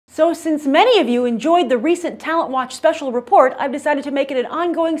So since many of you enjoyed the recent Talent Watch special report, I've decided to make it an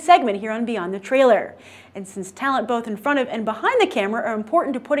ongoing segment here on Beyond the Trailer. And since talent both in front of and behind the camera are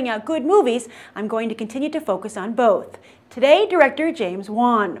important to putting out good movies, I'm going to continue to focus on both. Today, director James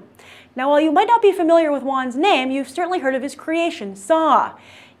Wan. Now, while you might not be familiar with Wan's name, you've certainly heard of his creation, Saw.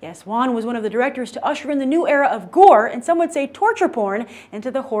 Yes, Wan was one of the directors to usher in the new era of gore, and some would say torture porn,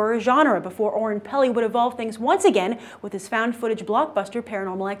 into the horror genre before Oren Peli would evolve things once again with his found footage blockbuster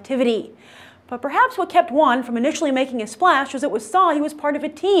Paranormal Activity. But perhaps what kept Wan from initially making a splash was that with Saw he was part of a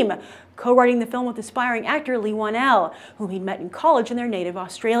team, co-writing the film with aspiring actor Leigh Whannell, whom he'd met in college in their native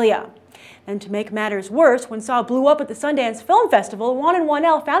Australia. And to make matters worse, when Saw blew up at the Sundance Film Festival, Wan and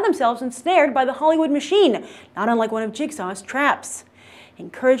Whannell found themselves ensnared by the Hollywood machine, not unlike one of Jigsaw's traps.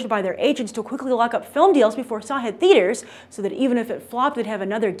 Encouraged by their agents to quickly lock up film deals before Saw hit theaters, so that even if it flopped they'd have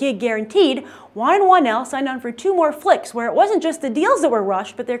another gig guaranteed, Wan and Whannell signed on for 2 more flicks where it wasn't just the deals that were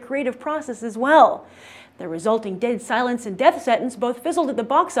rushed, but their creative process as well. The resulting Dead Silence and Death Sentence both fizzled at the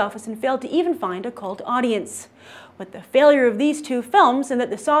box office and failed to even find a cult audience. With the failure of these 2 films and that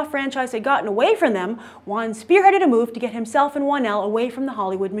the Saw franchise had gotten away from them, Wan spearheaded a move to get himself and Whannell away from the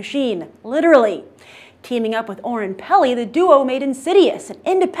Hollywood machine. Literally. Teaming up with Oren Peli, the duo made Insidious, an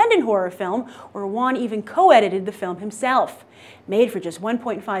independent horror film where Wan even co-edited the film himself. Made for just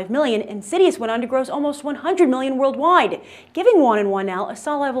 $1.5 million, Insidious went on to gross almost $100 million worldwide, giving Wan and Whannell a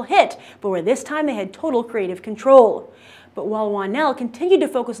Saw-level hit, but where this time they had total creative control. But while Whannell continued to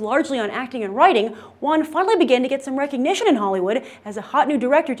focus largely on acting and writing, Wan finally began to get some recognition in Hollywood as a hot new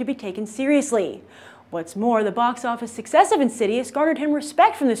director to be taken seriously. What's more, the box office success of Insidious garnered him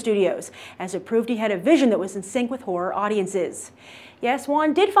respect from the studios, as it proved he had a vision that was in sync with horror audiences. Yes,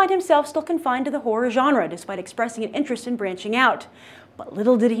 Wan did find himself still confined to the horror genre, despite expressing an interest in branching out. But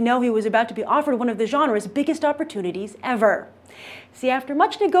little did he know he was about to be offered one of the genre's biggest opportunities ever. See, after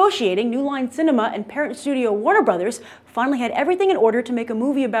much negotiating, New Line Cinema and parent studio Warner Brothers finally had everything in order to make a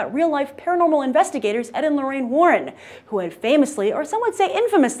movie about real-life paranormal investigators Ed and Lorraine Warren, who had famously, or some would say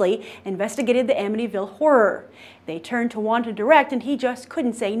infamously, investigated the Amityville horror. They turned to Wan to direct, and he just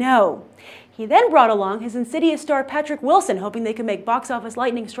couldn't say no. He then brought along his Insidious star Patrick Wilson, hoping they could make box office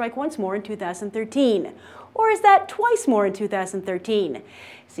lightning strike once more in 2013. Or is that twice more in 2013?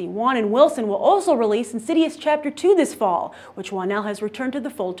 See, Wan and Wilson will also release Insidious Chapter 2 this fall, which Whannell has returned to the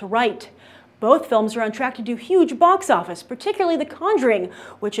fold to write. Both films are on track to do huge box office, particularly The Conjuring,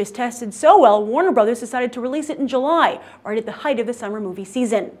 which has tested so well Warner Brothers decided to release it in July, right at the height of the summer movie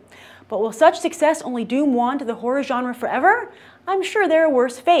season. But will such success only doom Wan to the horror genre forever? I'm sure there are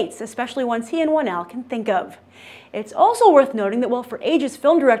worse fates, especially ones he and Whannell can think of. It's also worth noting that while for ages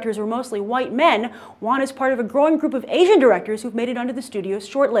film directors were mostly white men, Wan is part of a growing group of Asian directors who've made it onto the studio's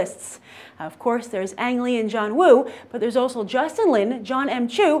shortlists. Of course, there's Ang Lee and John Woo, but there's also Justin Lin, John M.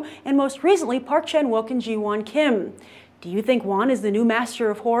 Chu, and most recently Park Chan-wook and Ji-won Kim. Do you think Wan is the new master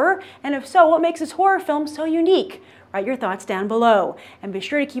of horror? And if so, what makes his horror films so unique? Write your thoughts down below. And be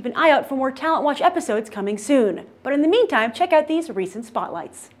sure to keep an eye out for more Talent Watch episodes coming soon. But in the meantime, check out these recent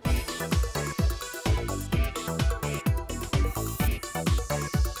spotlights.